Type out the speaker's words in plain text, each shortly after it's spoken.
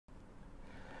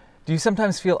Do you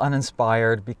sometimes feel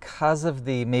uninspired because of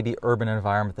the maybe urban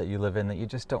environment that you live in, that you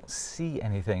just don't see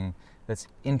anything that's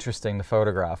interesting to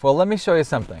photograph? Well, let me show you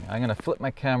something. I'm going to flip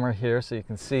my camera here so you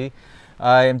can see.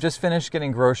 I am just finished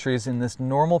getting groceries in this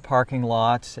normal parking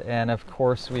lot, and of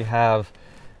course we have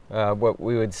what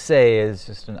we would say is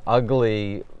just an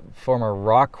ugly former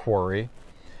rock quarry.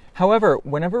 However,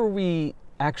 whenever we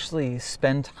actually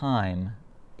spend time,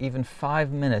 even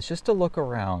 5 minutes, just to look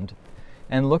around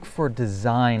and look for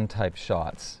design type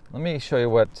shots. Let me show you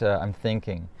what I'm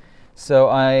thinking. So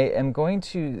I am going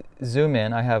to zoom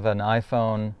in. I have an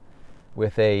iPhone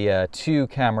with two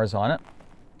cameras on it,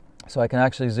 so I can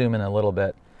actually zoom in a little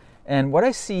bit. And what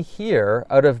I see here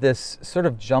out of this sort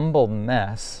of jumbled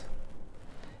mess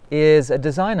is a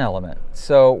design element.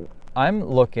 So I'm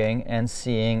looking and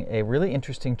seeing a really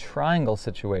interesting triangle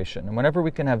situation. And whenever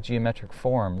we can have geometric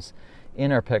forms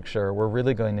in our picture, we're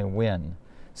really going to win.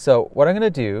 So what I'm going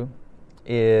to do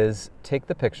is take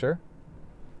the picture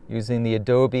using the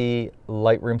Adobe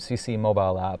Lightroom CC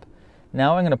mobile app.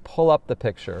 Now I'm going to pull up the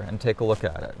picture and take a look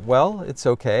at it. Well, it's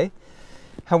okay.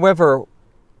 However,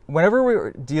 whenever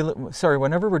we're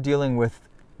dealing with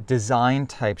design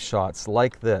type shots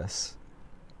like this,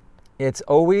 it's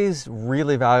always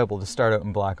really valuable to start out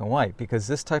in black and white, because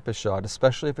this type of shot,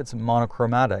 especially if it's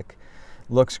monochromatic,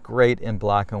 looks great in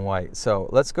black and white. So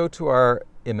let's go to our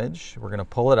image. We're going to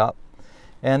pull it up.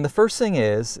 And the first thing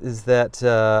is that,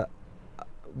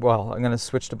 well, I'm going to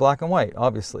switch to black and white,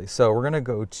 obviously. So we're going to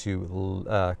go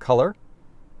to color.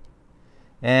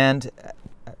 And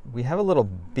we have a little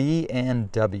B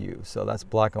and W. So that's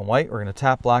black and white. We're going to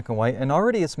tap black and white. And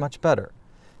already it's much better.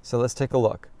 So let's take a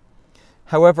look.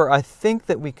 However, I think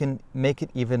that we can make it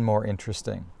even more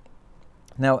interesting.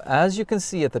 Now, as you can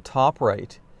see at the top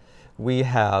right, we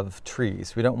have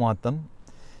trees. We don't want them,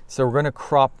 so we're going to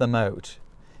crop them out.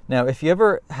 Now, if you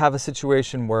ever have a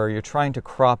situation where you're trying to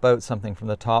crop out something from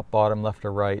the top, bottom, left,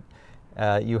 or right,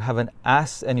 you have an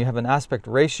aspect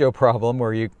ratio problem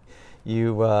where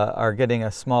you are getting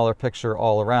a smaller picture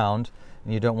all around,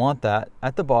 and you don't want that.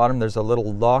 At the bottom, there's a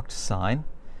little locked sign.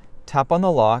 Tap on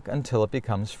the lock until it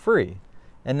becomes free.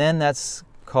 And then that's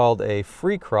called a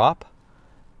free crop,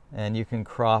 and you can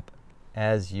crop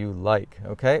as you like.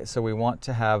 Okay, so we want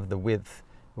to have the width,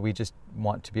 we just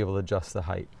want to be able to adjust the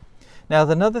height. Now,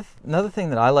 another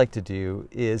thing that I like to do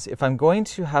is, if I'm going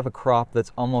to have a crop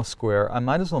that's almost square, I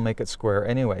might as well make it square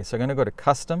anyway. So I'm going to go to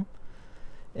custom,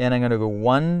 and I'm going to go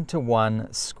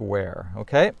 1:1 square.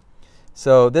 Okay,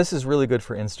 so this is really good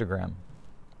for Instagram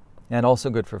and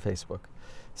also good for Facebook.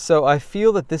 So I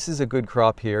feel that this is a good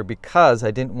crop here because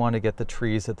I didn't want to get the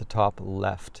trees at the top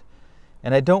left.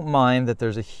 And I don't mind that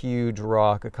there's a huge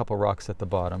rock, a couple rocks at the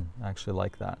bottom. I actually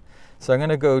like that. So I'm going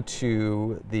to go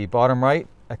to the bottom right,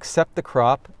 accept the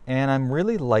crop, and I'm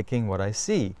really liking what I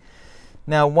see.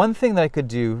 Now, one thing that I could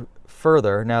do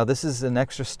further, now this is an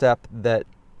extra step that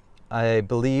I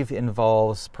believe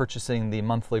involves purchasing the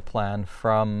monthly plan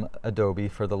from Adobe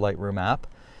for the Lightroom app.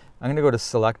 I'm going to go to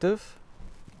selective.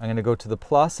 I'm going to go to the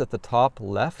plus at the top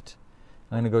left.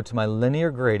 I'm going to go to my linear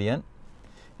gradient.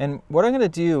 And what I'm going to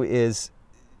do is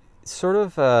sort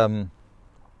of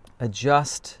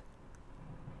adjust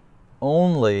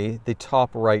only the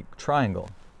top right triangle.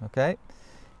 Okay?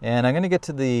 And I'm going to get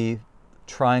to the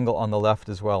triangle on the left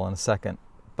as well in a second.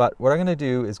 But what I'm going to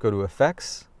do is go to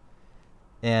Effects,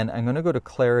 and I'm going to go to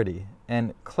Clarity.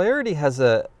 And Clarity has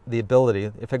the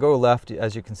ability, if I go left,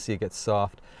 as you can see, it gets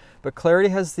soft. But Clarity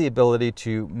has the ability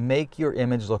to make your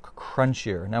image look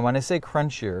crunchier. Now, when I say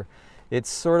crunchier, it's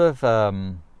sort of,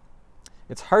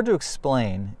 it's hard to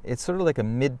explain. It's sort of like a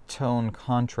mid-tone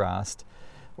contrast,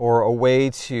 or a way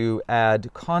to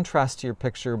add contrast to your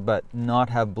picture but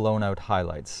not have blown out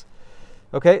highlights.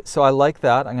 Okay, so I like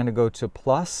that. I'm going to go to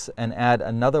plus and add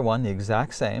another one, the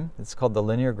exact same. It's called the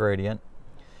linear gradient.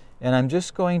 And I'm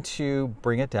just going to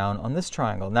bring it down on this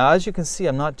triangle. Now, as you can see,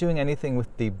 I'm not doing anything with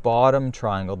the bottom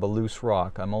triangle, the loose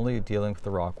rock. I'm only dealing with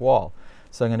the rock wall.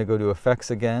 So I'm going to go to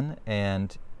Effects again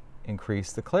and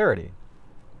increase the clarity.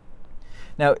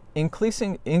 Now,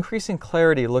 increasing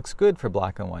clarity looks good for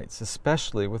black and whites,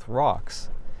 especially with rocks.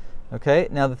 Okay,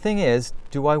 now the thing is,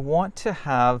 do I want to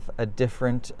have a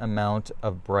different amount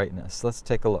of brightness? Let's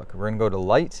take a look. We're going to go to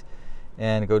Light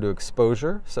and go to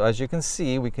Exposure. So as you can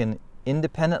see, we can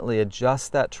independently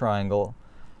adjust that triangle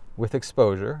with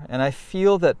exposure, and I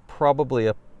feel that probably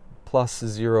a plus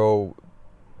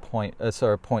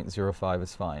 0.05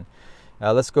 is fine.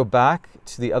 Let's go back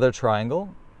to the other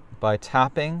triangle by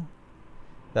tapping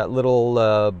that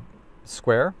little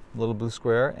square, little blue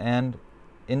square, and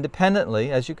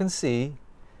independently, as you can see,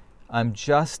 I'm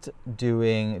just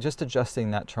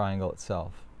adjusting that triangle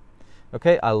itself.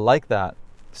 Okay, I like that.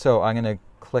 So I'm going to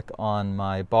click on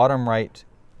my bottom right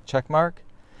check mark.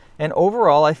 And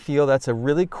overall, I feel that's a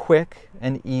really quick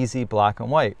and easy black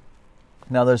and white.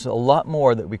 Now, there's a lot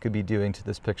more that we could be doing to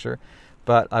this picture,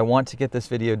 but I want to get this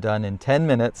video done in 10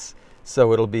 minutes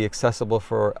so it'll be accessible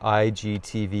for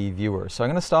IGTV viewers. So I'm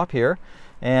going to stop here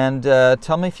and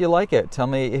tell me if you like it. Tell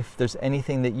me if there's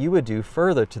anything that you would do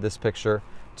further to this picture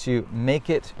to make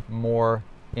it more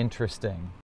interesting.